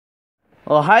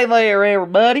Well, hey there,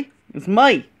 everybody. It's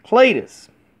me, Cletus.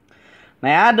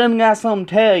 Now, I done got something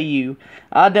to tell you.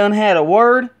 I done had a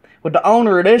word with the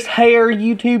owner of this here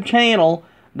YouTube channel,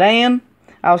 Dan.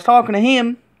 I was talking to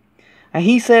him, and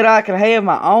he said I could have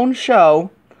my own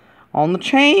show on the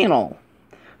channel.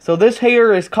 So this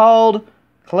here is called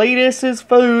Cletus's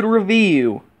Food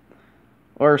Review,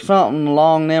 or something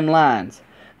along them lines.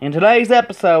 In today's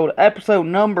episode, episode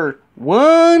number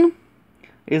 1,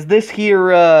 is this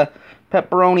here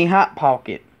pepperoni Hot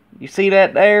Pocket. You see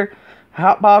that there?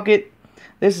 Hot Pocket.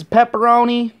 This is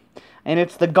pepperoni, and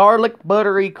it's the garlic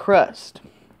buttery crust.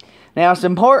 Now, it's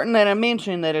important that I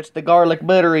mention that it's the garlic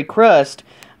buttery crust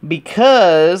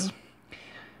because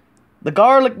the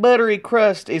garlic buttery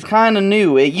crust is kind of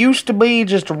new. It used to be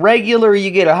just regular,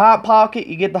 you get a Hot Pocket,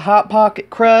 you get the Hot Pocket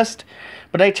crust,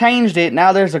 but they changed it.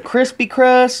 Now there's a crispy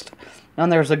crust,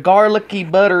 and there's a garlicky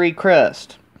buttery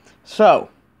crust. So,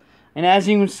 and as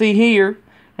you can see here,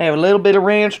 I have a little bit of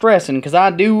ranch dressing, because I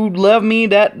do love me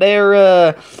that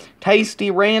there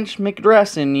tasty ranch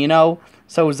McDressing, you know.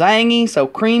 So zangy, so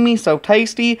creamy, so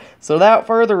tasty. So without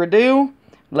further ado,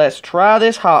 let's try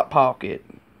this Hot Pocket.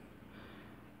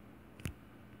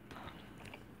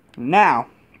 Now,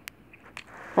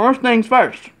 first things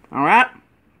first, alright?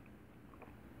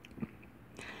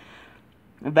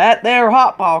 That there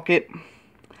Hot Pocket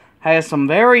has some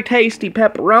very tasty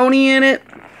pepperoni in it.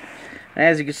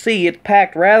 As you can see, it's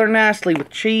packed rather nicely with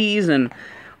cheese and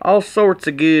all sorts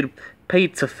of good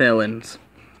pizza fillings.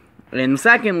 And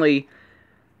secondly,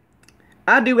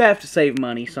 I do have to save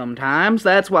money sometimes.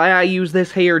 That's why I use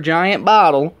this here giant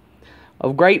bottle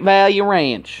of Great Value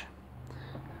Ranch.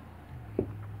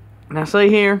 Now see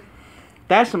here,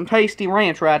 that's some tasty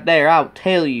ranch right there, I'll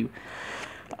tell you.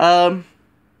 But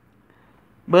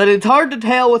it's hard to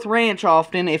tell with ranch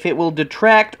often if it will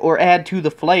detract or add to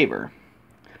the flavor.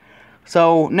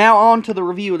 So, now on to the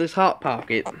review of this Hot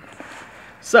Pocket.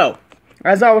 So,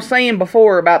 as I was saying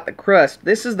before about the crust,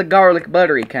 this is the garlic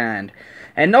buttery kind.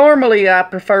 And normally I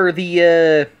prefer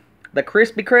the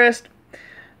crispy crust,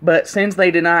 but since they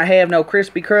did not have no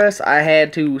crispy crust, I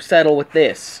had to settle with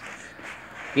this.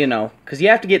 You know, because you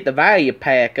have to get the value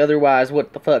pack, otherwise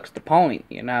what the fuck's the point,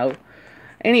 you know?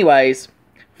 Anyways,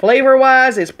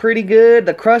 flavor-wise, it's pretty good.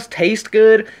 The crust tastes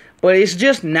good, but it's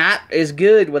just not as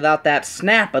good without that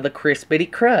snap of the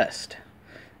crispity crust,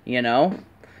 you know?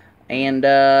 And,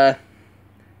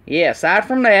 yeah, aside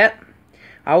from that,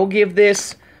 I will give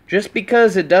this, just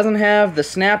because it doesn't have the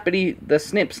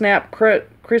snip-snap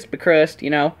crispy crust, you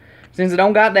know, since it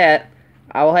don't got that,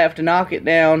 I will have to knock it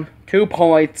down 2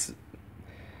 points,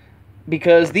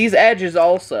 because these edges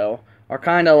also are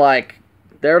kind of like,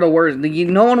 they're the worst.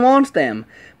 No one wants them,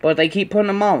 but they keep putting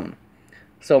them on.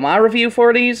 So my review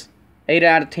for these, 8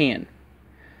 out of 10.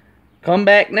 Come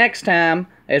back next time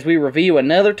as we review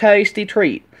another tasty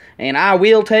treat. And I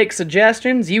will take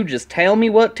suggestions. You just tell me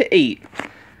what to eat.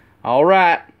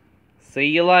 Alright. See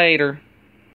you later.